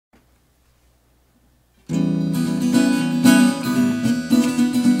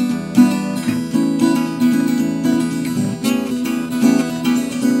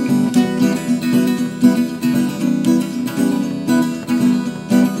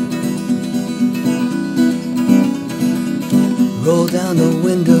down the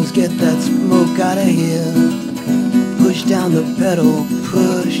windows, get that smoke out of here. Push down the pedal,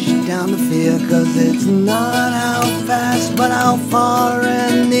 push down the fear, 'cause it's not how fast but how far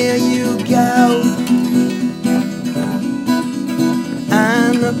and near you go.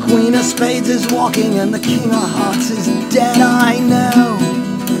 And the Queen of Spades is walking and the King of Hearts is dead, I know.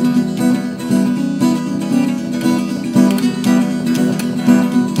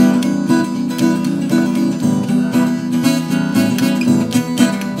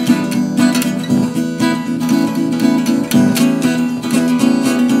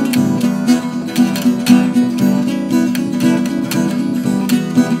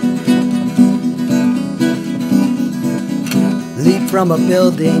 Leap from a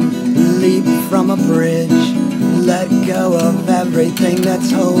building, leap from a bridge. Let go of everything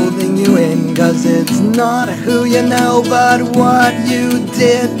that's holding you in, 'cause it's not who you know, but what you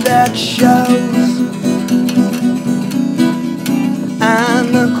did that shows.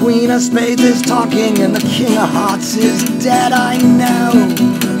 And the Queen of Spades is talking and the King of Hearts is dead, I know.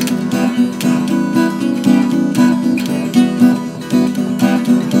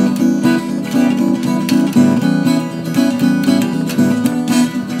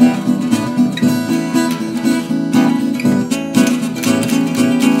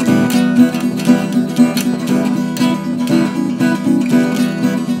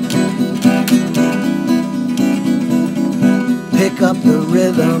 Pick up the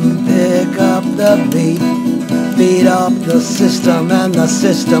rhythm, pick up the beat. Beat up the system and the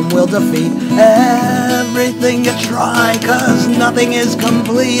system will defeat everything you try, 'cause nothing is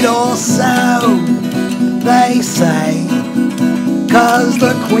complete, or so they say. 'Cause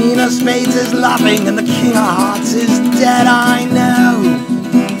the Queen of Spades is laughing and the King of Hearts is dead, I know.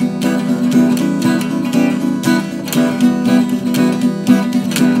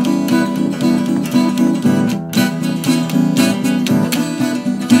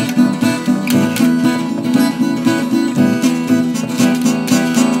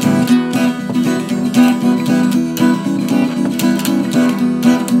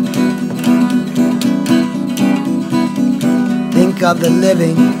 Of the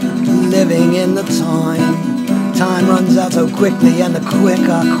living in the time. Time runs out so quickly, and the quick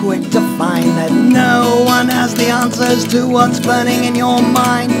are quick to find that no one has the answers to what's burning in your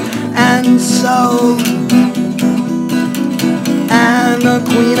mind and soul. And the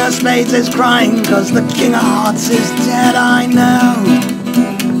Queen of Spades is crying, 'cause the King of Hearts is dead, I know.